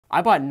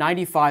I bought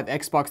 95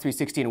 Xbox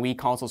 360 and Wii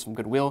consoles from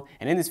Goodwill,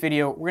 and in this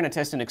video, we're going to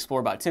test and explore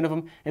about 10 of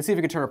them and see if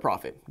we can turn a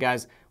profit.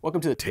 Guys,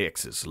 welcome to the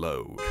Texas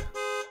Load.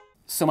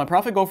 So my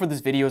profit goal for this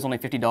video is only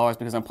 $50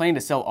 because I'm planning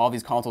to sell all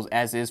these consoles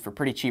as is for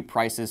pretty cheap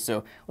prices,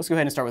 so let's go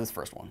ahead and start with this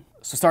first one.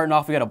 So starting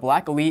off, we got a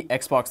Black Elite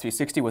Xbox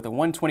 360 with a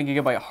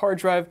 120GB hard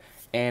drive,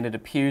 and it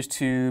appears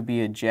to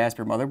be a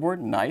Jasper motherboard.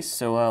 Nice,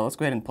 so let's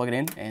go ahead and plug it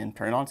in and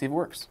turn it on, see if it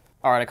works.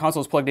 All right, a console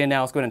is plugged in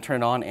now. Let's go ahead and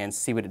turn it on and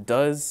see what it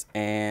does.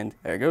 And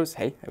there it goes.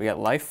 Hey, we got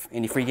life.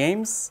 Any free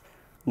games?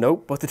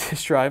 Nope, but the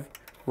disk drive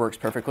works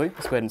perfectly.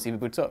 Let's go ahead and see if it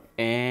boots up.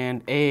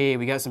 And hey,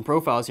 we got some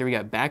profiles here. We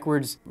got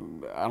backwards,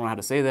 I don't know how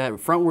to say that,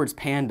 frontwards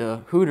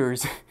Panda,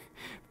 Hooters,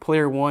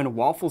 Player One,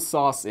 Waffle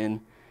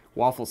Saucin',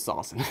 Waffle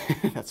Saucin'.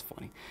 That's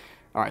funny.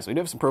 All right, so we do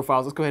have some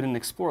profiles. Let's go ahead and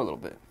explore a little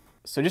bit.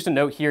 So just a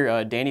note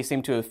here, Danny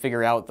seemed to have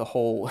figured out the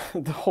whole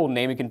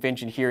naming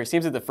convention here. It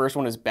seems that the first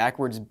one is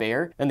backwards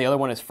bear, and the other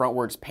one is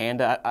frontwards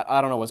panda.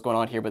 I don't know what's going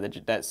on here,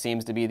 but that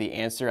seems to be the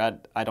answer.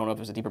 I don't know if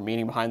there's a deeper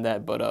meaning behind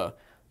that, but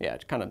yeah,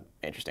 it's kind of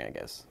interesting, I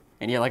guess.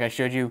 And yeah, like I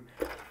showed you,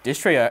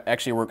 disk tray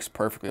actually works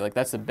perfectly. Like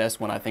that's the best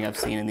one I think I've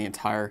seen in the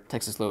entire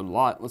Texas Load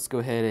lot. Let's go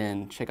ahead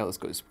and check out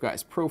this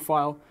guy's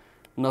profile.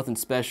 Nothing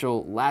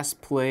special.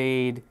 Last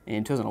played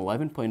in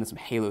 2011, playing some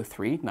Halo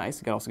 3.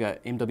 Nice. Also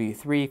got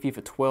MW3,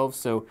 FIFA 12.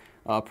 So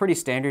pretty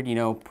standard. You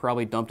know,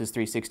 probably dumped his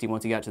 360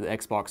 once he got to the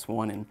Xbox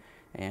One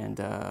and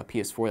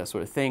PS4, that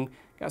sort of thing.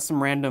 Got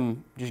some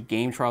random just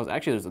game trials.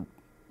 Actually, there's a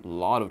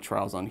lot of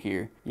trials on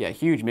here. Yeah,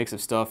 huge mix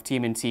of stuff.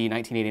 TMNT,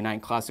 1989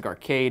 Classic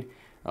Arcade,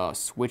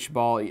 Switch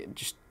Ball,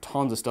 just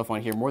tons of stuff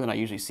on here, more than I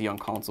usually see on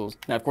consoles.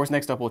 Now, of course,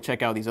 next up, we'll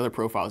check out these other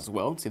profiles as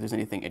well, see if there's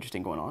anything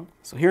interesting going on.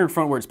 So here in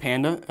frontwards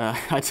Panda,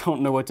 I don't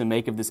know what to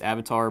make of this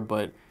avatar,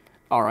 but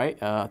all right,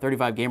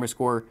 35 gamer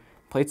score,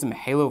 played some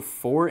Halo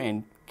 4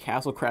 and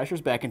Castle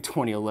Crashers back in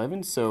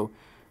 2011, so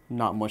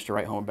not much to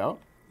write home about.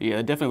 Yeah,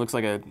 it definitely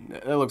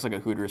looks like a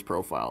Hooters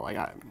profile. Like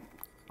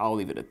I'll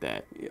leave it at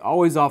that.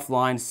 Always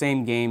offline,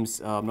 same games,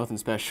 nothing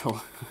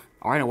special.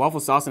 All right, and Waffle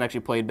Saucin'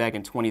 actually played back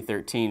in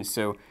 2013,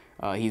 so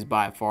he's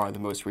by far the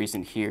most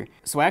recent here.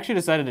 So I actually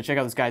decided to check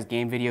out this guy's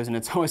game videos, and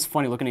it's always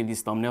funny looking at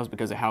these thumbnails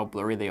because of how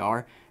blurry they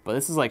are. But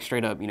this is like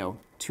straight up, you know,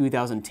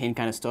 2010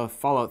 kind of stuff.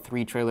 Fallout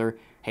 3 trailer,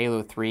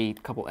 Halo 3,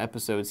 couple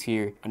episodes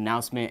here,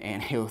 announcement,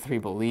 and Halo 3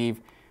 Believe.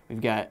 We've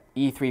got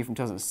E3 from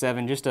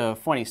 2007, just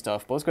funny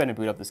stuff. But let's go ahead and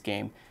boot up this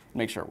game and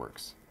make sure it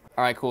works.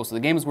 All right, cool. So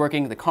the game is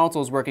working, the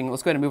console is working.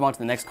 Let's go ahead and move on to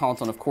the next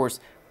console. And of course,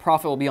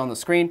 profit will be on the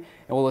screen,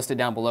 and we'll list it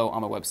down below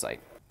on my website.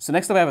 So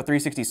next up I have a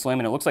 360 Slim,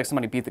 and it looks like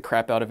somebody beat the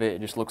crap out of it.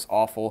 It just looks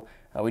awful.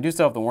 We do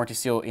still have the warranty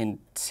seal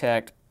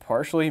intact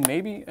partially,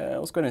 maybe.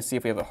 Let's go ahead and see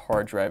if we have a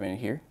hard drive in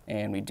here,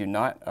 and we do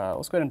not.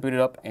 Let's go ahead and boot it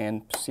up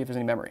and see if there's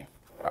any memory.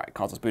 All right,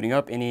 console's booting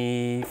up.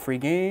 Any free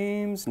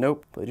games?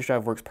 Nope. The disk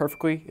drive works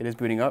perfectly. It is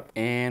booting up,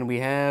 and we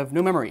have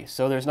no memory,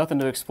 so there's nothing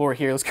to explore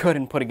here. Let's go ahead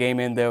and put a game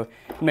in, though,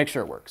 and make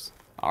sure it works.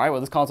 All right,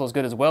 well, this console is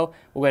good as well.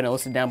 We'll go ahead and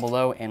list it down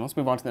below, and let's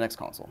move on to the next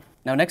console.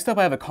 Now, next up,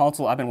 I have a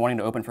console I've been wanting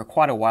to open for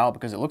quite a while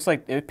because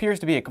it appears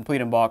to be a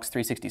complete in-box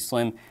 360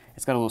 Slim.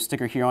 It's got a little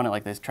sticker here on it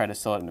like they tried to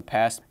sell it in the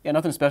past. Yeah,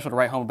 nothing special to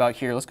write home about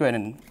here. Let's go ahead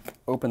and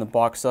open the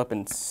box up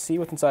and see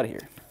what's inside of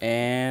here.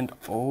 And,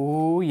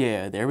 oh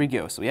yeah, there we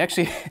go. So we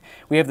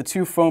have the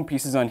two foam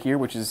pieces on here,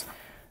 which is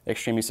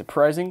extremely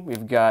surprising.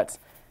 We've got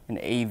an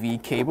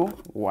AV cable.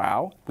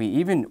 Wow. We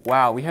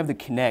have the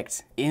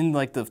Kinect in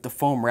like the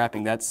foam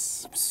wrapping.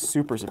 That's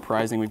super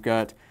surprising. We've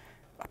got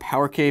a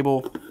power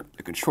cable,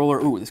 a controller.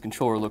 Ooh, this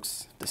controller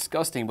looks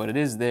disgusting, but it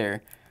is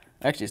there.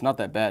 Actually, it's not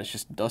that bad. It's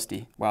just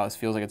dusty. Wow, this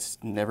feels like it's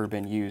never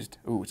been used.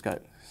 Ooh, it's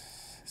got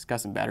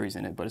some batteries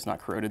in it, but it's not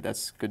corroded.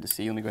 That's good to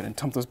see. Let me go ahead and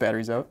dump those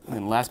batteries out. And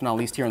then last but not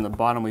least, here on the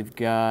bottom, we've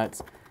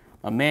got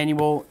a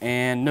manual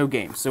and no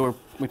game. So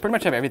we pretty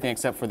much have everything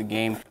except for the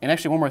game. And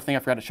actually, one more thing, I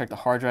forgot to check the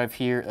hard drive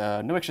here.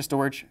 No extra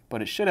storage,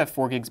 but it should have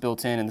 4 gigs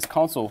built in, and this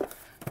console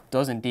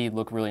does indeed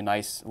look really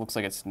nice. It looks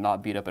like it's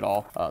not beat up at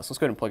all. So let's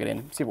go ahead and plug it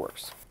in, see if it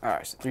works. All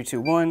right, so 3, 2,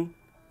 1,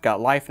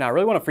 got life. Now, I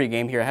really want a free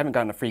game here. I haven't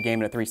gotten a free game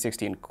in a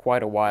 360 in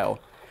quite a while.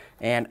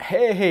 And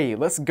hey,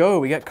 let's go.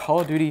 We got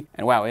Call of Duty,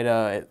 and wow,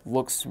 it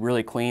looks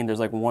really clean. There's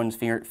like one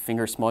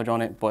finger smudge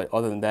on it, but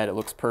other than that, it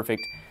looks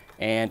perfect.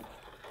 And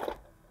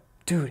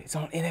dude, it's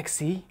on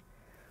NXC?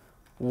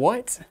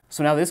 What?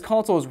 So now this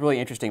console is really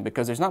interesting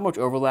because there's not much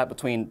overlap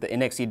between the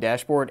NXC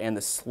dashboard and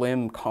the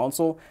Slim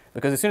console,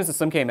 because as soon as the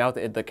Slim came out,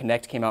 the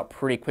Kinect came out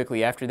pretty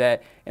quickly after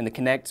that. And the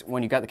Kinect,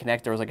 when you got the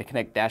Kinect, there was like a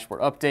Kinect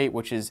dashboard update,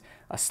 which is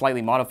a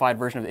slightly modified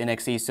version of the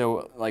NXC.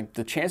 So like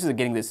the chances of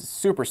getting this is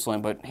super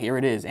slim, but here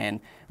it is. And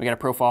we got a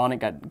profile on it,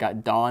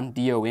 got Don,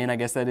 D-O-N, I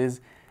guess that is.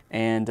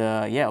 And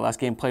yeah, last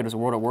game played was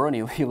World at War,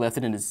 and he left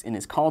it in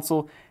his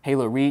console.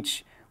 Halo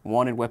Reach,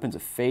 Wanted, Weapons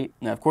of Fate.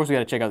 Now, of course, we got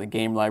to check out the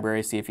game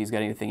library, see if he's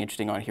got anything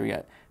interesting on here. We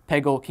got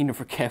Peggle, Kingdom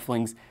for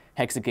Keflings,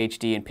 Hexic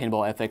HD, and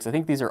Pinball FX. I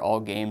think these are all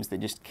games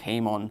that just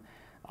came on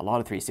a lot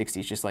of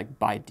 360s just like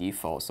by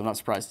default, so I'm not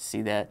surprised to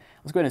see that.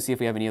 Let's go ahead and see if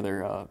we have any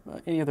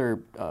other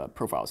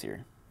profiles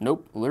here.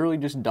 Nope, literally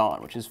just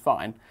Dawn, which is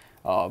fine,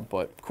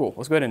 but cool.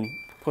 Let's go ahead and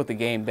put the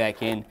game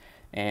back in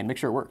and make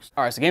sure it works.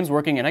 All right, so the game's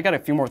working, and I got a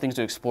few more things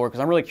to explore because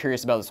I'm really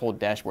curious about this whole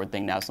dashboard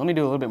thing now. So let me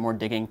do a little bit more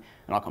digging,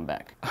 and I'll come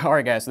back. All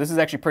right, guys, so this is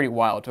actually pretty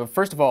wild. So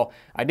first of all,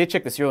 I did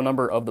check the serial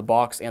number of the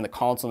box and the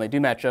console, and they do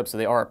match up, so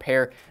they are a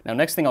pair. Now,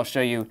 next thing I'll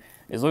show you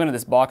is looking at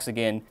this box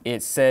again.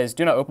 It says,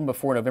 do not open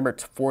before November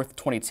 4th,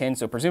 2010.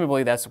 So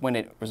presumably that's when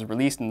it was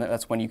released, and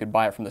that's when you could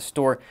buy it from the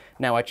store.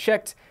 Now, I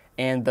checked,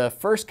 and the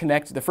first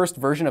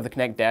version of the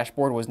Kinect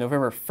dashboard was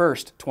November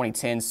 1st,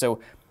 2010. So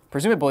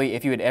presumably,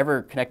 if you had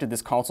ever connected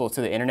this console to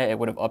the internet, it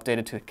would have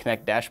updated to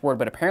Kinect dashboard,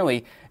 but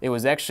apparently it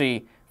was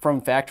actually from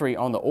factory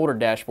on the older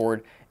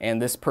dashboard, and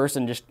this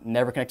person just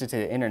never connected to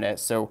the internet.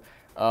 So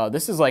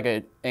this is like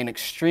an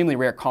extremely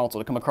rare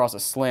console to come across a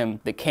Slim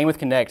that came with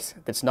Kinect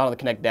that's not on the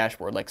Kinect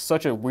dashboard. Like,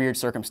 such a weird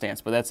circumstance,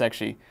 but that's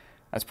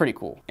pretty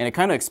cool. And it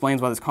kind of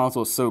explains why this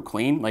console is so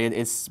clean. Like,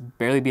 it's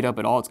barely beat up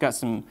at all. It's got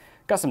some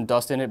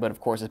dust in it, but of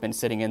course it's been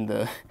sitting in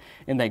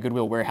that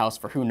Goodwill warehouse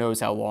for who knows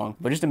how long.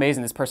 But just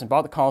amazing, this person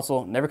bought the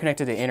console, never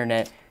connected to the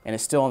internet, and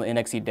is still on the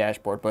NXE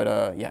dashboard.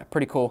 But yeah,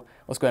 pretty cool.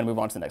 Let's go ahead and move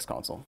on to the next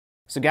console.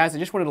 So guys, I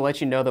just wanted to let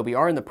you know that we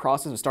are in the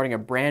process of starting a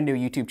brand new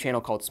YouTube channel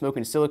called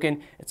Smoking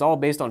Silicon. It's all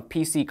based on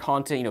PC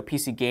content, you know,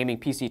 PC gaming,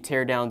 PC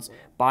teardowns,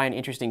 buying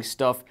interesting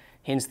stuff.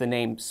 Hence the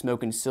name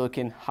Smoking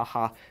Silicon,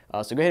 haha.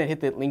 So go ahead and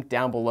hit the link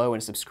down below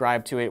and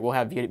subscribe to it. We'll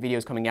have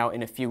videos coming out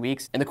in a few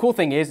weeks. And the cool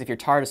thing is, if you're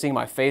tired of seeing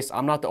my face,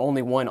 I'm not the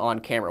only one on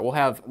camera. We'll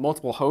have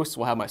multiple hosts.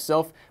 We'll have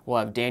myself, we'll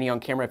have Danny on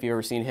camera if you've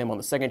ever seen him on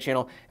the second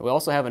channel. And we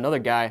also have another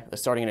guy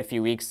that's starting in a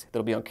few weeks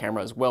that'll be on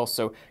camera as well.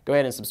 So go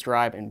ahead and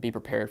subscribe and be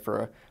prepared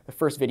for the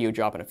first video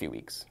drop in a few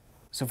weeks.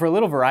 So for a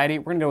little variety,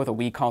 we're gonna go with a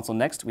Wii console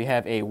next. We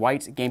have a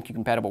white GameCube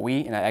compatible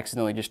Wii, and I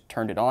accidentally just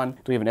turned it on.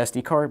 Do we have an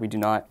SD card? We do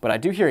not, but I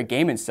do hear a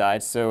game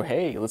inside, so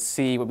hey, let's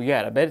see what we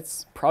got. I bet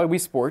it's probably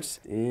Wii Sports.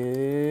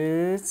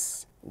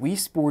 It's Wii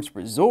Sports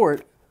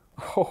Resort.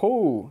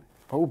 Oh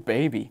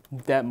baby.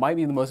 That might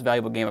be the most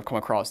valuable game I've come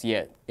across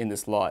yet in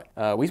this lot.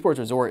 Wii Sports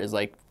Resort is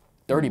like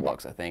 30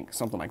 bucks, I think,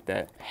 something like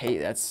that. Hey,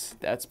 that's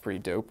pretty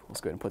dope.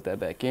 Let's go ahead and put that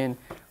back in.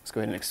 Let's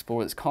go ahead and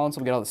explore this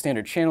console. We got all the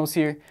standard channels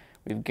here.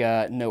 We've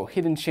got no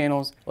hidden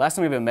channels. Last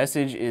time we have a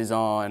message is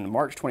on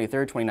March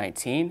 23rd,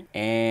 2019.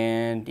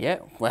 And yeah,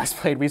 last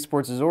played Wii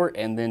Sports Resort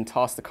and then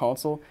tossed the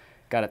console.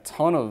 Got a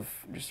ton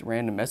of just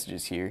random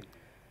messages here.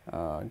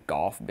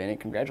 Golf, Bennett,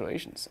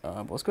 congratulations.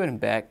 But let's go ahead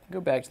and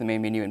go back to the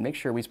main menu and make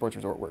sure Wii Sports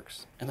Resort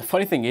works. And the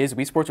funny thing is,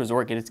 Wii Sports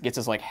Resort gets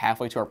us like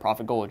halfway to our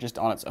profit goal just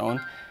on its own,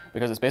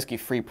 because it's basically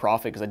free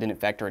profit because I didn't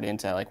factor it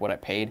into like what I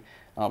paid.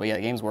 But yeah,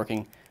 the game's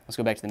working. Let's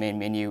go back to the main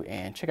menu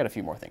and check out a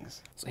few more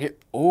things. So here,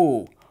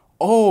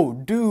 oh,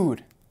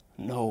 dude,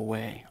 no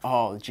way.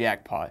 Oh,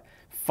 jackpot.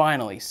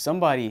 Finally,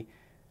 somebody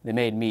that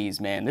made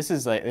Miis, man. This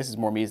is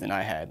more Miis than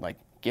I had. Like,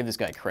 give this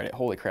guy credit.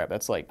 Holy crap,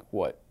 that's like,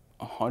 what,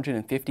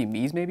 150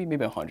 Miis maybe?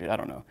 Maybe 100, I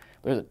don't know.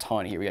 But there's a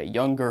ton here. We got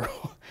Young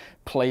Girl,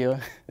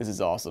 Playa. This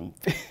is awesome.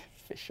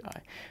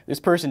 Fisheye. This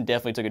person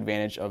definitely took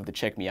advantage of the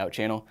Check Me Out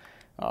channel.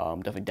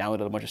 Definitely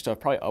downloaded a bunch of stuff,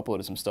 probably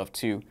uploaded some stuff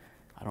too.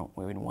 I don't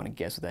even want to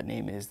guess what that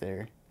name is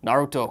there.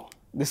 Naruto.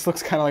 This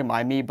looks kind of like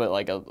my Mii, but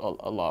like a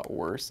lot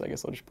worse. I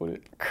guess I'll just put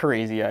it.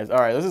 Crazy, guys. All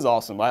right, this is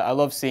awesome. I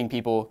love seeing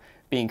people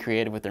being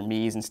creative with their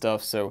Miis and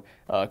stuff. So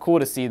cool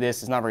to see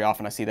this. It's not very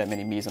often I see that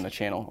many Miis on the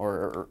channel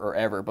or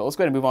ever. But let's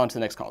go ahead and move on to the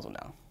next console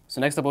now.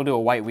 So next up, we'll do a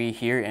white Wii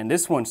here. And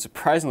this one,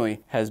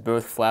 surprisingly, has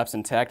both flaps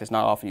intact. It's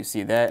not often you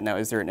see that. Now,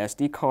 is there an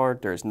SD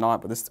card? There is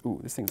not, but this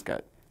thing's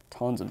got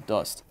tons of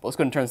dust. But let's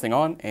go ahead and turn this thing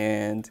on.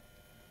 And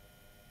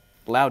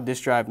loud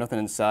disk drive, nothing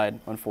inside,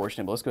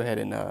 unfortunate. But let's go ahead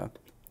and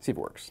see if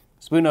it works.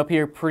 Spooting up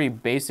here, pretty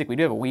basic. We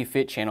do have a Wii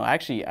Fit channel.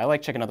 Actually, I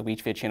like checking out the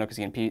Wii Fit channel because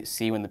you can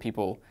see when the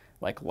people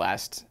like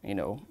last,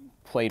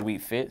 played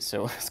Wii Fit.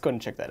 So let's go ahead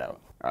and check that out.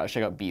 All right, let's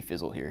check out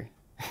B-Fizzle here.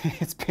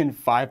 It's been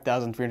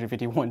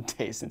 5,351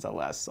 days since I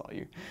last saw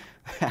you.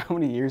 How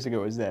many years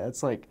ago is that?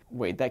 It's like,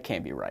 wait, that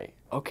can't be right.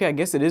 Okay, I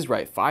guess it is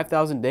right.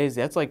 5,000 days,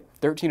 that's like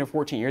 13 or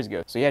 14 years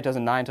ago. So yeah,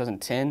 2009,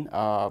 2010.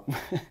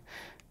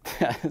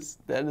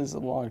 That is a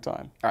long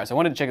time. All right, so I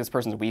wanted to check this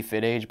person's Wii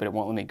Fit age, but it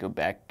won't let me go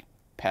back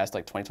past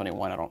like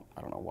 2021. I don't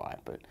know why,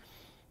 but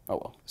oh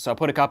well. So I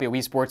put a copy of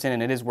Wii Sports in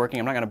and it is working.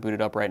 I'm not gonna boot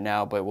it up right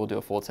now, but we'll do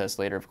a full test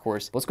later, of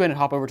course. Let's go ahead and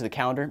hop over to the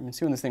calendar and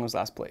see when this thing was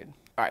last played.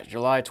 All right,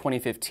 July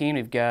 2015,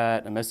 we've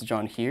got a message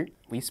on here.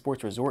 Wii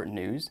Sports Resort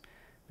news.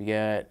 We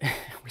got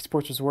Wii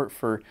Sports Resort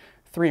for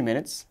 3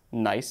 minutes.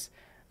 Nice.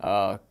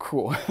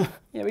 Cool.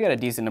 Yeah, we got a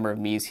decent number of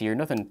Miis here.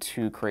 Nothing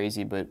too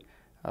crazy, but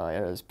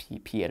it was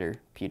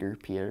Peter.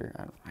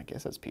 I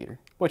guess that's Peter.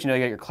 But you got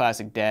your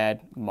classic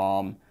dad,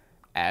 mom,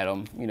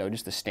 Adam,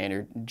 just the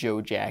standard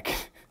Joe Jack.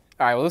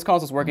 All right, well, this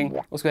console's working.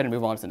 Let's go ahead and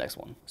move on to the next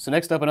one. So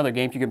next up, another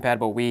GameCube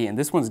compatible Wii, and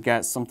this one's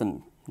got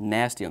something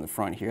nasty on the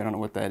front here. I don't know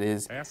what that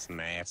is. That's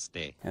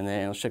nasty. And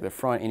then let's check the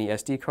front, any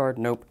SD card.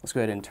 Nope. Let's go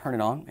ahead and turn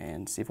it on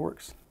and see if it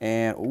works.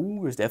 And ooh,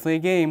 there's definitely a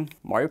game.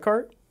 Mario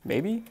Kart,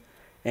 maybe?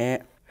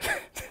 And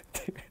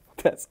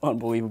that's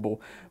unbelievable.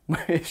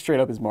 Straight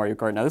up is Mario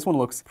Kart. Now this one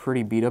looks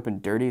pretty beat up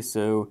and dirty,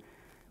 so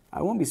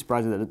I won't be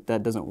surprised if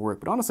that doesn't work,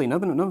 but honestly,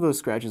 none of those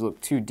scratches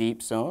look too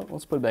deep, so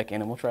let's put it back in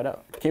and we'll try it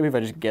out. I can't believe I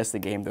just guessed the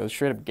game though,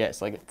 straight up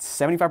guess. Like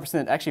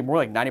 75%, actually more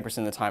like 90%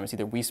 of the time, it's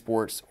either Wii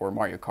Sports or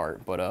Mario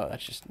Kart, but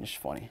that's just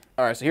funny.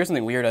 All right, so here's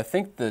something weird. I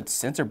think the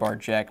sensor bar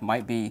jack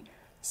might be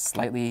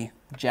slightly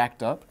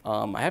jacked up.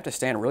 I have to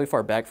stand really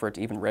far back for it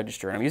to even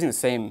register, and I'm using the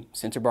same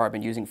sensor bar I've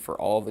been using for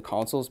all of the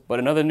consoles. But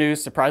in other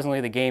news,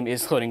 surprisingly, the game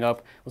is loading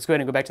up. Let's go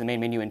ahead and go back to the main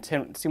menu and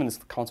see when this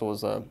console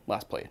was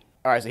last played.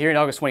 All right, so here in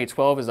August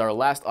 2012 is our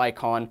last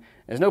icon.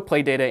 There's no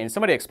play data, and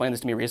somebody explained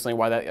this to me recently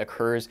why that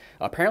occurs.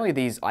 Apparently,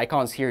 these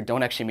icons here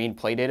don't actually mean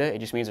play data. It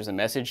just means there's a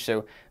message.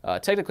 So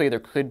technically, there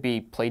could be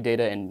play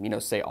data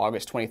in, say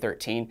August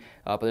 2013,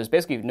 but there's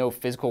basically no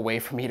physical way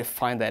for me to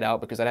find that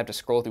out because I'd have to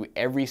scroll through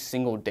every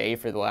single day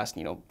for the last,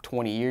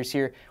 20 years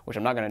here, which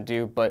I'm not going to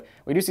do. But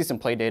we do see some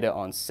play data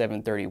on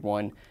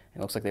 7/31. It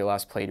looks like they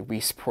last played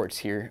Wii Sports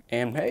here.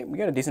 And hey, we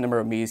got a decent number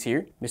of Miis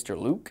here. Mr.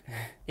 Luke,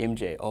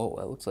 MJ. Oh,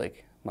 that looks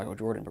like Michael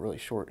Jordan, but really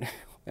short.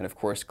 And of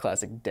course,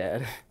 classic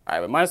dad. All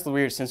right, but minus the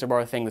weird sensor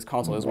bar thing, this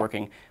console is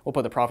working. We'll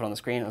put the profit on the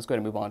screen. Let's go ahead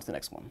and move on to the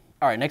next one.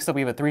 All right, next up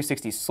we have a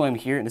 360 Slim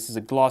here, and this is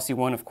a glossy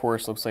one. Of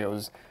course, looks like it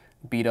was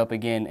beat up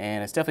again,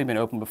 and it's definitely been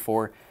opened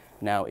before.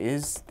 Now,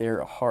 is there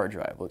a hard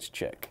drive? Let's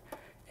check.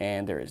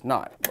 And there is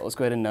not. Well, let's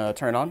go ahead and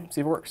turn it on,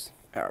 see if it works.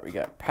 All right, we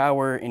got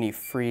power, any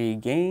free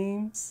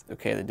games.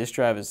 Okay, the disk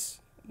drive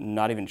is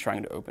not even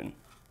trying to open.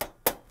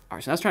 All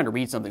right, so that's trying to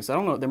read something. So I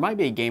don't know, there might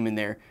be a game in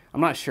there. I'm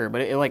not sure,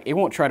 but it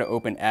won't try to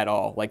open at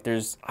all. Like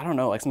I don't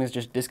know, like something's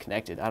just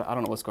disconnected. I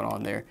don't know what's going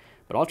on there,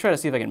 but I'll try to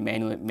see if I can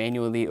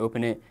manually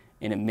open it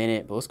in a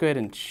minute. But let's go ahead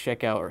and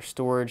check out our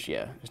storage.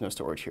 Yeah, there's no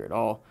storage here at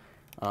all.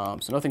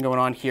 So nothing going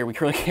on here. We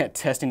really can't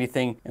test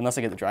anything unless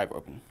I get the drive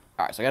open.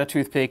 All right, so I got a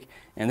toothpick,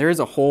 and there is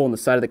a hole in the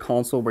side of the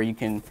console where you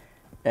can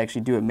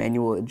actually do a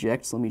manual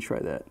eject, so let me try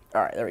that.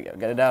 All right, there we go,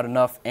 got it out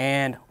enough,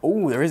 and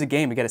oh, there is a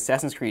game. We got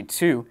Assassin's Creed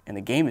 2, and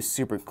the game is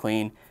super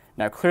clean.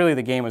 Now, clearly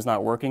the game is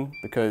not working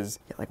because,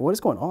 like, what is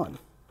going on?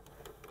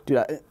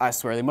 Dude, I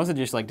swear, they must have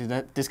just, like,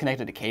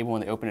 disconnected the cable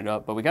when they opened it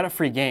up, but we got a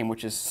free game,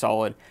 which is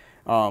solid.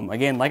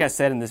 Again, like I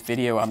said in this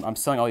video, I'm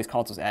selling all these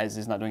consoles as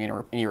is, not doing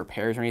any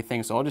repairs or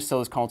anything, so I'll just sell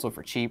this console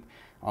for cheap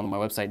on my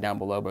website down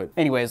below. But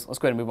anyways, let's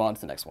go ahead and move on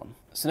to the next one.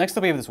 So next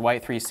up we have this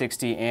white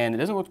 360, and it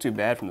doesn't look too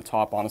bad from the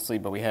top, honestly,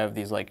 but we have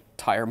these, like,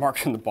 tire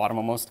marks from the bottom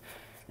almost.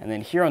 And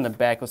then here on the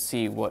back, let's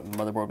see what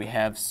motherboard we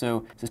have.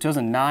 So it's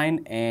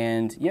 2009,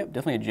 and yep,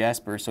 definitely a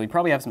Jasper. So we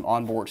probably have some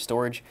onboard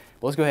storage,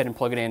 but let's go ahead and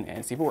plug it in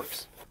and see if it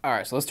works. All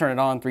right, so let's turn it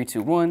on, 3,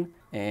 2, 1,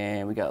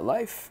 and we got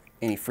life.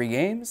 Any free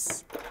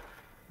games?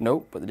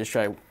 Nope, but the disk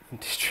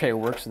tray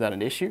works without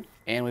an issue.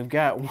 And we've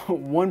got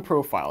one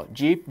profile,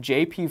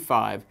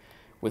 JP5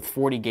 with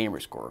 40 gamer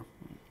score.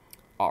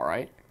 All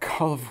right,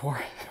 Call of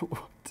War,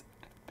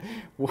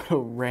 what a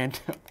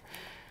random.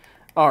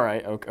 All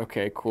right,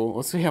 okay, cool.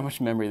 Let's see how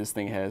much memory this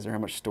thing has or how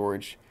much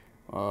storage.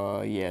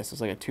 Yeah, so it's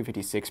like a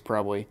 256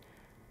 probably.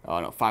 Oh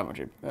no,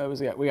 500.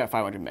 We got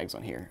 500 megs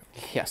on here.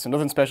 Yeah, so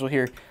nothing special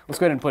here. Let's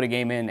go ahead and put a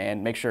game in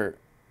and make sure.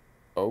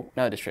 Oh,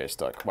 now the disk tray is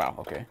stuck. Wow,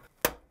 okay.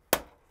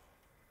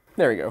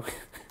 There we go.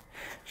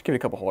 Just give it a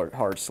couple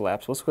hard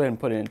slaps. Let's go ahead and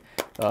put in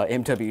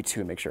MW2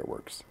 and make sure it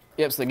works.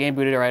 Yep, so the game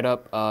booted right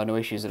up. No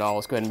issues at all.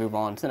 Let's go ahead and move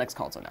on to the next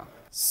console now.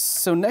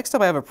 So next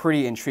up I have a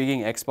pretty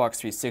intriguing Xbox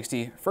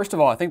 360. First of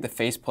all, I think the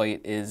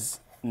faceplate is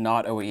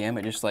not OEM.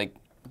 It just, like,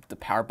 the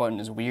power button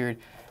is weird.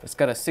 It's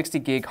got a 60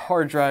 gig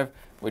hard drive,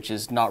 which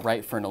is not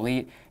right for an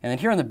Elite. And then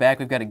here on the back,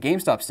 we've got a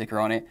GameStop sticker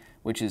on it,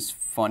 which is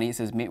funny. It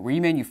says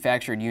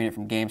remanufactured unit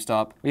from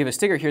GameStop. We have a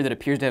sticker here that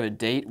appears to have a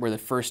date where the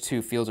first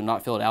two fields are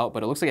not filled out,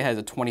 but it looks like it has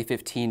a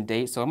 2015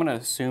 date. So I'm gonna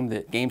assume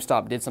that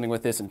GameStop did something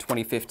with this in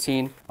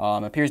 2015.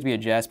 Appears to be a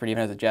Jasper, it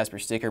even has a Jasper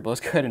sticker, but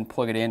let's go ahead and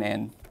plug it in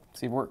and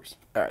see if it works.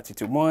 All right, 3,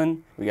 2,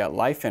 1, we got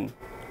life and.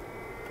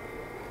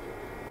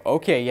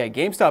 Okay, yeah,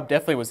 GameStop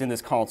definitely was in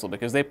this console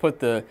because they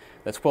put the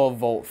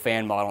 12-volt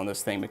fan mod on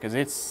this thing because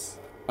it's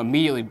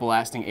immediately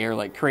blasting air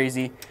like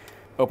crazy.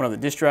 Open up the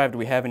disk drive. Do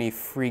we have any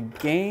free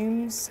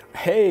games?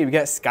 Hey, we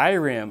got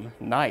Skyrim.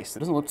 Nice. It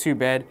doesn't look too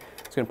bad.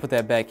 Just gonna put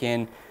that back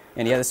in.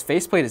 And yeah, this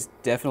faceplate is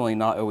definitely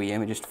not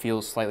OEM. It just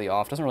feels slightly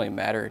off. Doesn't really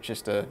matter. It's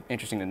just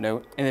interesting to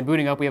note. And then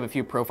booting up, we have a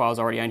few profiles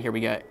already on here.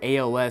 We got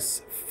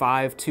ALS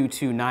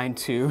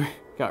 52292.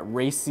 Got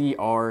Racy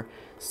R,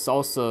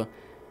 Salsa,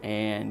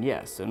 and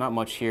yeah, so not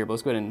much here. But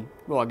let's go ahead and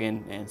log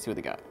in and see what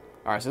they got.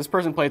 All right, so this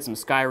person played some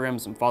Skyrim,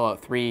 some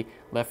Fallout 3,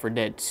 Left 4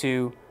 Dead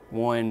 2,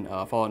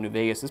 Fallout New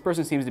Vegas. This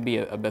person seems to be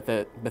a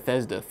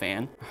Bethesda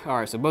fan. All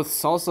right, so both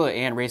Salsa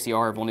and Racy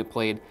R have only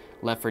played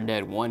Left 4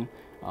 Dead 1,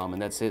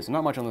 and that's it. So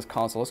not much on this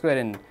console. Let's go ahead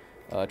and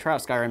try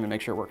out Skyrim and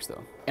make sure it works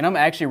though. And I'm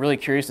actually really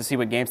curious to see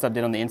what GameStop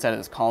did on the inside of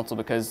this console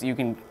because you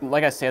can,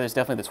 like I said, there's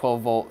definitely the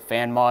 12-volt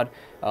fan mod.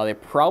 They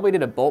probably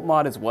did a bolt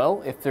mod as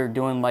well if they're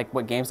doing like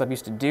what GameStop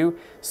used to do.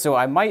 So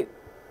I might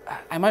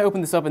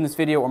open this up in this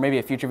video or maybe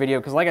a future video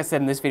because like I said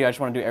in this video, I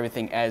just want to do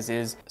everything as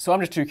is. So I'm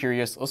just too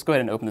curious. Let's go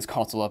ahead and open this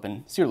console up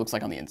and see what it looks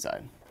like on the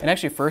inside. And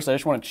actually first, I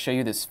just want to show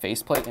you this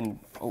faceplate and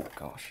oh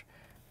gosh.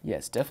 Yeah,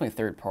 it's definitely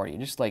third party.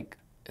 Just like,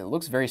 it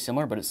looks very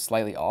similar, but it's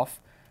slightly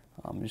off.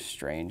 Just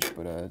strange,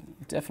 but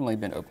definitely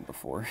been opened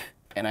before.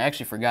 And I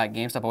actually forgot,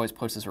 GameStop always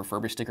puts this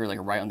refurbished sticker like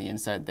right on the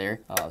inside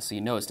there, so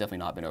you know it's definitely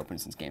not been opened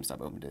since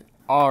GameStop opened it.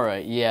 All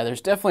right, yeah, there's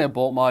definitely a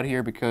bolt mod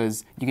here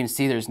because you can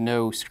see there's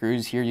no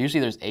screws here.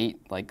 Usually there's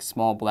 8 like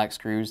small black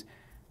screws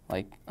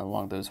like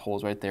along those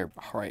holes right there.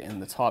 All right,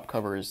 and the top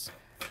cover is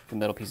the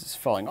metal pieces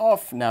falling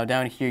off. Now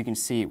down here you can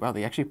see, wow,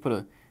 they actually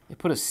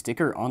put a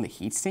sticker on the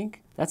heatsink.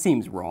 That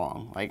seems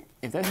wrong. Like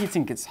if that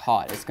heatsink gets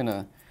hot, it's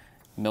gonna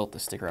melt the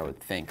sticker, I would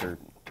think, or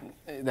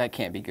that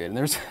can't be good. And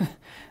there's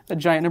a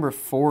giant number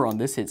 4 on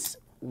this. It's,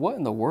 what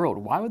in the world?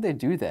 Why would they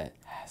do that?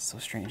 It's so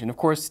strange. And of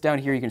course, down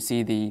here you can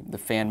see the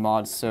fan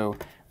mods. So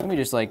let me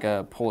just like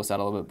pull this out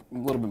a little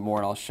bit more,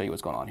 and I'll show you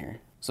what's going on here.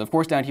 So of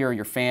course down here are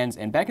your fans,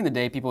 and back in the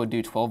day people would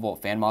do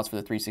 12-volt fan mods for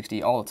the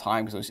 360 all the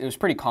time because it was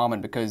pretty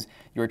common because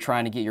you were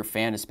trying to get your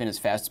fan to spin as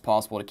fast as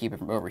possible to keep it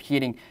from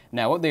overheating.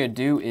 Now what they would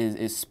do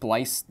is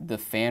splice the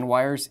fan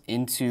wires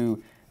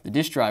into the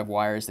disk drive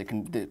wires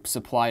that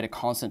supply to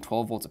constant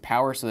 12 volts of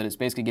power, so that it's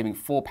basically giving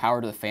full power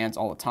to the fans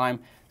all the time.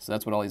 So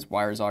that's what all these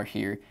wires are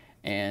here.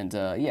 And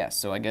yeah,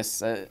 so I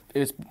guess it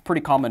was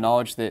pretty common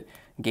knowledge that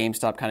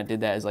GameStop kind of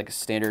did that as like a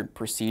standard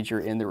procedure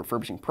in the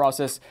refurbishing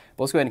process.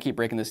 But let's go ahead and keep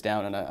breaking this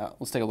down, and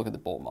let's take a look at the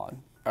bolt mod.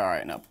 All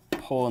right, now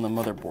pulling the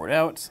motherboard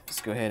out.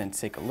 Let's go ahead and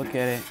take a look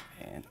at it.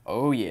 And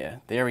oh yeah,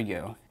 there we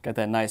go. Got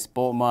that nice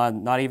bolt mod.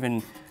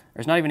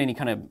 There's not even any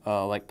kind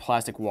of like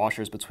plastic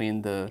washers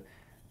between the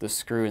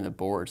screw and the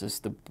boards.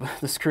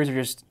 The screws are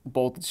just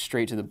bolted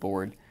straight to the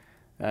board.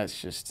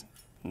 That's just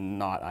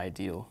not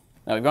ideal.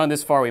 Now we've gone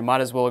this far, we might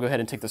as well go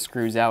ahead and take the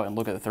screws out and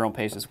look at the thermal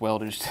paste as well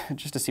to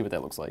just to see what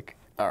that looks like.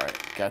 All right,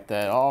 got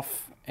that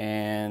off.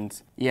 And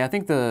yeah, I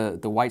think the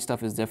white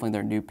stuff is definitely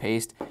their new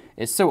paste.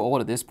 It's so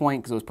old at this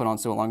point because it was put on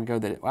so long ago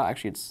that well,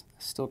 actually it's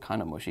still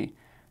kind of mushy.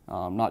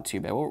 Not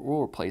too bad.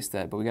 We'll replace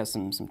that, but we got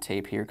some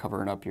tape here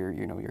covering up your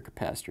your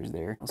capacitors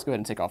there. Let's go ahead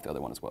and take off the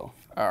other one as well.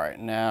 All right,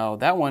 now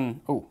that one,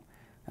 oh,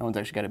 that one's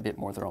actually got a bit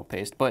more thermal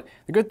paste. But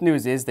the good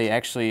news is they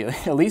actually,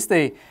 at least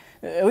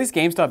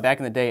GameStop back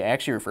in the day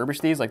actually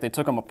refurbished these. Like they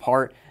took them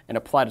apart and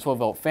applied a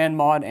 12-volt fan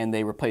mod, and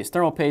they replaced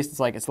thermal paste.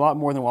 It's a lot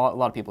more than what a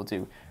lot of people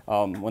do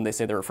when they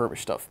say they refurbish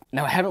stuff.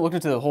 Now I haven't looked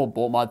into the whole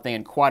bolt mod thing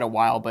in quite a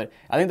while, but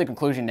I think the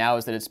conclusion now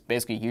is that it's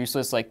basically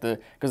useless. Like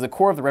because the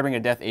core of the Red Ring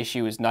of Death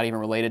issue is not even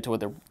related to what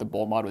the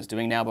bolt mod was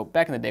doing now. But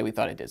back in the day, we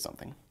thought it did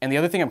something. And the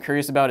other thing I'm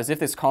curious about is if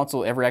this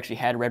console ever actually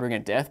had Red Ring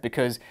of Death,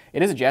 because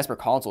it is a Jasper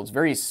console. It's a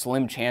very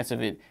slim chance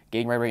of it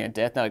getting Red Ring of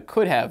Death. Now it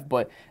could have,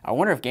 but I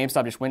wonder if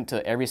GameStop just went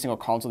to every single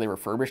console they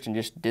refurbished and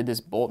just did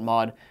this bolt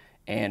mod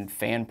and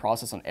fan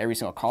process on every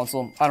single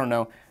console. I don't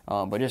know,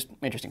 but just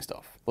interesting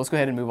stuff. Let's go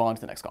ahead and move on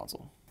to the next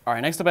console. All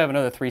right, next up I have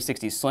another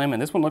 360 Slim,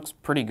 and this one looks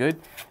pretty good.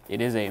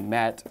 It is a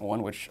matte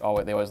one, which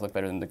they always look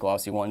better than the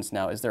glossy ones.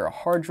 Now, is there a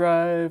hard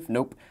drive?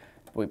 Nope.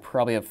 We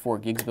probably have 4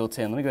 gigs built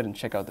in. Let me go ahead and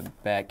check out the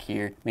back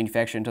here.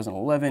 Manufactured in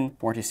 2011,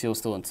 warranty seal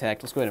still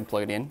intact. Let's go ahead and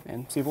plug it in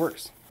and see if it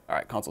works. All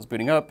right, console's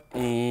booting up.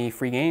 Any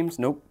free games?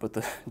 Nope, but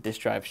the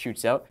disk drive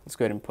shoots out. Let's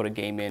go ahead and put a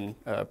game in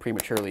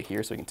prematurely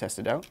here so we can test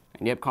it out.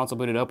 And yep, console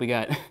booted up. We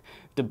got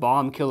the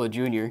Bomb Killer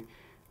Jr.,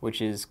 which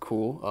is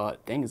cool.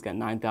 Dang, it's got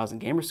 9,000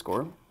 gamer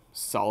score.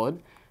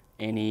 Solid.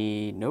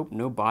 Nope,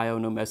 no bio,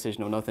 no message,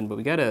 no nothing. But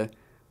we got a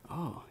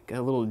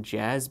little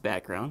jazz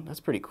background. That's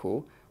pretty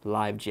cool.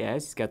 Live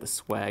jazz. He's got the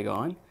swag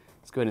on.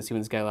 Let's go ahead and see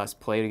when this guy last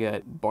played. We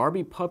got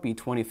Barbie Puppy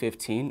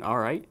 2015. All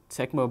right,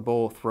 Tecmo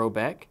Bowl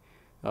throwback.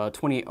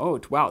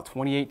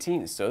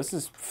 2018. So this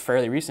is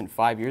fairly recent,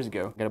 5 years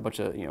ago. Got a bunch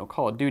of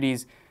Call of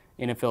Duties,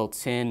 NFL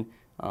 10,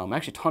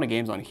 actually a ton of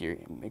games on here.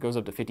 It goes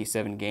up to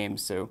 57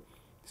 games, so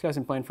this guy's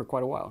been playing for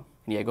quite a while.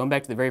 And yeah, going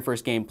back to the very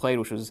first game played,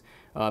 which was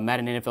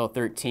Madden NFL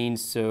 13.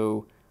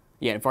 So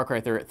yeah, and Far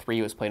Cry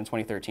 3 was played in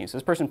 2013. So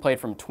this person played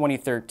from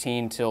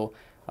 2013 till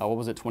what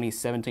was it,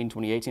 2017,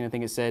 2018, I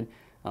think it said.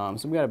 So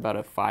we got about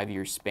a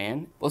 5-year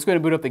span. Let's go ahead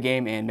and boot up the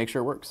game and make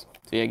sure it works.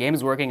 So yeah, game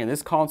is working, and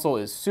this console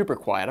is super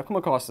quiet. I've come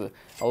across a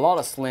lot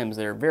of Slims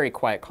that are very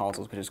quiet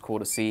consoles, which is cool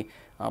to see.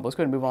 But let's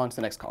go ahead and move on to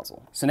the next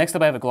console. So next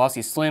up I have a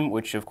glossy Slim,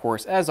 which of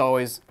course, as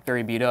always,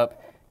 very beat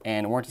up,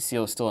 and warranty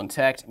seal is still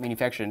intact.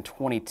 Manufactured in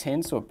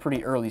 2010, so a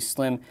pretty early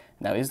Slim.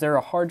 Now, is there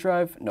a hard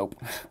drive?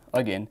 Nope.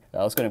 Again,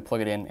 let's go ahead and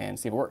plug it in and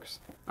see if it works.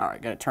 All right,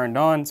 got it turned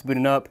on, it's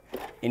booting up.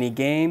 Any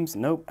games?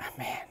 Nope.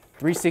 Man.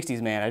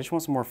 360s, man, I just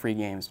want some more free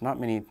games. Not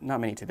many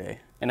today.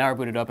 And now we're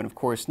booted up, and of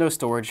course, no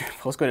storage.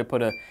 Let's go ahead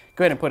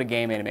and put a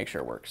game in and make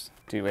sure it works.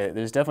 Dude,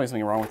 there's definitely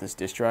something wrong with this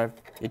disk drive.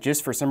 It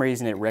just, for some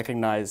reason, it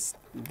recognized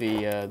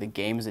the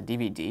game as a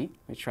DVD.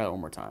 Let me try that one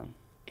more time.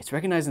 It's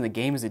recognizing the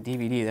game as a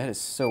DVD. That is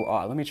so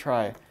odd. Let me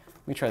try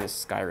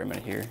this Skyrim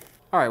in here.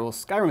 All right, well,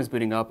 Skyrim is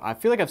booting up. I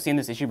feel like I've seen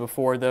this issue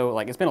before, though.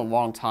 Like, it's been a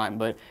long time,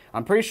 but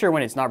I'm pretty sure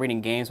when it's not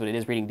reading games, but it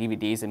is reading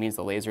DVDs, it means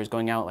the laser is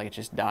going out, like it's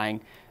just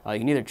dying. You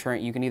can either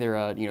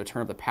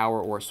turn up the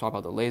power or swap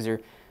out the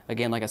laser.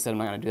 Again, like I said, I'm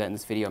not going to do that in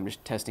this video. I'm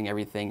just testing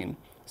everything and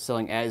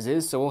selling as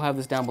is. So we'll have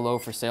this down below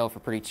for sale for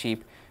pretty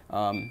cheap.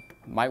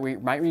 Might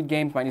read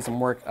games, might need some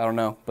work, I don't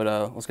know. But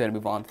let's go ahead and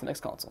move on to the next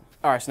console.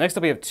 All right, so next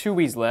up we have 2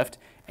 Wiis left,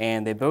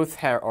 and they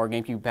both are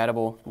GameCube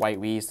compatible white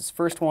Wiis. This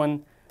first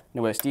one,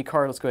 No SD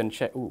card. Let's go ahead and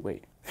check. Ooh,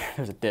 wait.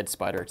 There's a dead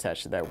spider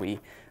attached to that Wii.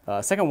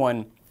 Second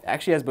one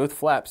actually has both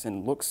flaps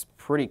and looks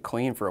pretty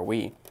clean for a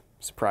Wii.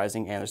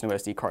 Surprising, and there's no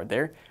SD card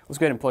there. Let's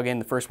go ahead and plug in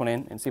the first one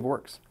in and see if it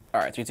works.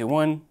 All right, 3, 2,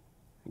 1.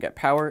 We got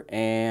power,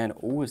 and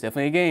ooh, it's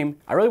definitely a game.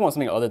 I really want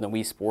something other than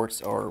Wii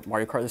Sports or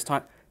Mario Kart this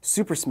time.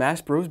 Super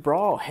Smash Bros.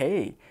 Brawl.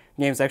 Hey,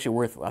 the game's actually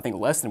worth, I think,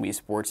 less than Wii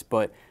Sports,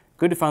 but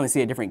good to finally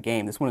see a different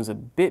game. This one is a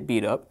bit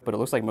beat up, but it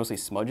looks like mostly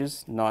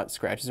smudges, not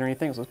scratches or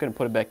anything. So let's go ahead and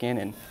put it back in,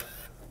 and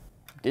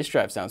disk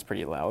drive sounds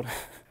pretty loud.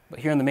 But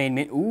here on the main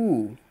menu,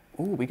 ooh,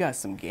 we got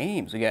some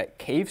games. We got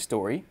Cave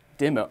Story,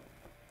 demo.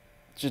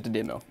 It's just a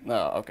demo.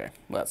 Oh, okay,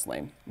 well, that's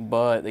lame.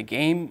 But the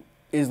game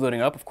is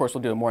loading up. Of course,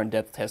 we'll do a more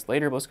in-depth test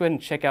later, but let's go ahead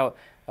and check out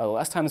the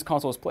last time this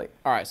console was played.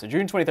 All right, so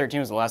June 2013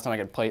 was the last time I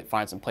could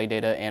find some play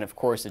data, and of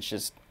course, it's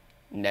just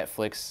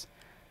Netflix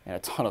and a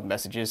ton of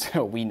messages.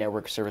 Wii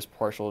Network Service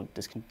partial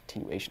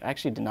discontinuation. I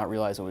actually did not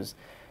realize it was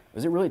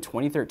it really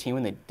 2013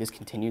 when they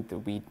discontinued the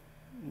Wii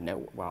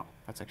Network? Wow,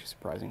 that's actually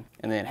surprising.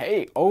 And then,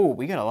 hey, oh,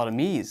 we got a lot of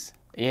Miis.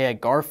 Yeah,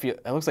 Garfield.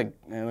 It looks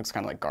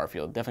kind of like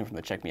Garfield. Definitely from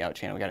the Check Me Out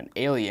channel. We got an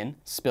alien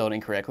spelled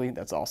incorrectly.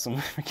 That's awesome.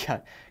 We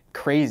got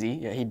Crazy.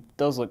 Yeah, he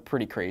does look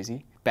pretty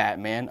crazy.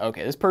 Batman.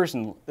 Okay, this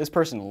person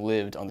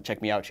lived on the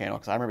Check Me Out channel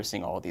because I remember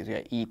seeing all of these. We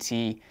got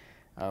E.T.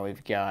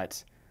 We've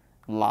got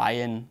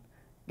Lion.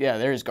 Yeah,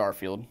 there's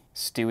Garfield.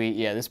 Stewie.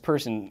 Yeah, this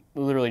person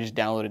literally just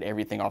downloaded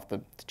everything off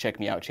the Check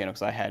Me Out channel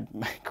because I had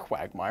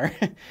Quagmire.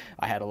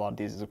 I had a lot of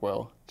these as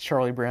well.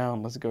 Charlie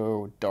Brown. Let's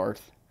go.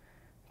 Darth.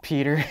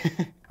 Peter.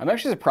 I'm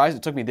actually surprised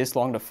it took me this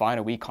long to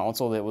find a Wii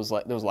console that was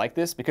like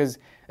this, because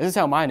this is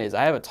how mine is.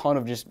 I have a ton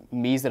of just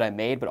Miis that I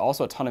made, but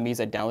also a ton of Miis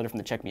I downloaded from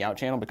the Check Me Out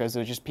channel, because it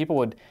was just people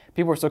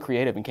were so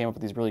creative and came up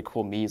with these really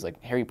cool Miis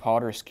like Harry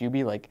Potter,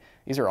 Scooby. Like,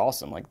 these are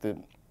awesome. Like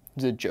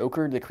the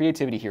Joker, the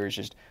creativity here is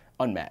just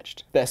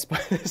unmatched. Best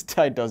Buy, this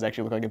guy does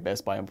actually look like a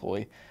Best Buy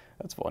employee.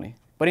 That's funny.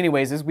 But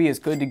anyways, this Wii is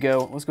good to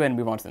go. Let's go ahead and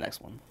move on to the next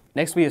one.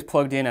 Next Wii is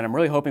plugged in, and I'm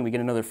really hoping we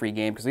get another free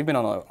game because we've been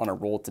on a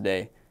roll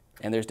today.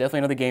 And there's definitely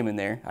another game in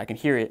there. I can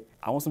hear it.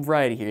 I want some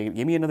variety here.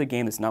 Give me another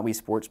game that's not Wii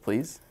Sports,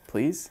 please.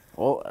 Please?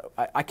 Well,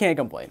 I can't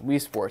complain. Wii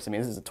Sports, I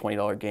mean, this is a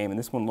 $20 game, and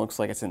this one looks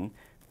like it's in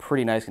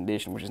pretty nice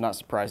condition, which is not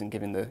surprising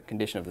given the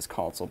condition of this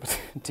console. But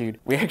dude,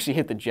 we actually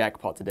hit the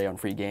jackpot today on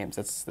free games.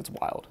 That's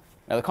wild.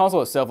 Now, the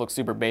console itself looks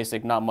super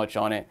basic, not much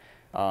on it.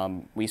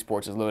 Wii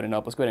Sports is loading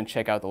up. Let's go ahead and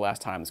check out the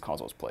last time this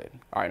console was played.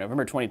 All right,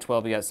 November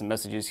 2012, we got some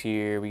messages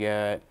here. We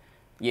got,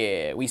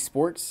 yeah, Wii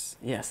Sports.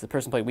 Yes, the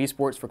person played Wii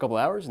Sports for a couple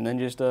hours and then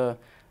just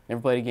never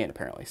played again,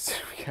 apparently. So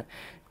we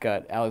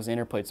got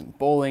Alexander played some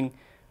bowling.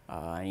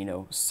 You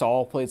know,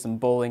 Saul played some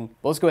bowling.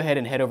 But let's go ahead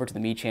and head over to the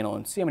Mii channel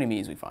and see how many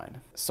Miis we find.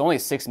 So only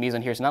 6 Miis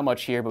on here, so not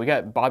much here, but we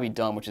got Bobby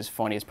Dumb, which is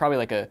funny. It's probably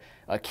like a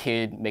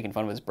kid making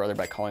fun of his brother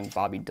by calling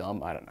Bobby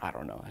dumb. I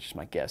don't know, that's just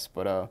my guess.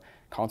 But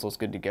console's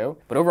good to go.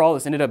 But overall,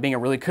 this ended up being a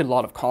really good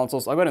lot of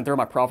consoles. I'll go ahead and throw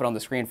my profit on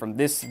the screen from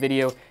this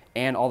video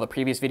and all the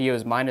previous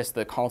videos, minus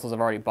the consoles I've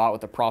already bought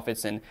with the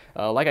profits. And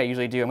like I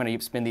usually do, I'm going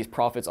to spend these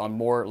profits on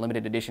more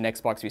limited edition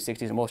Xbox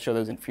 360s, and we'll show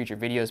those in future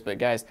videos. But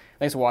guys,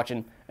 thanks for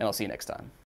watching, and I'll see you next time.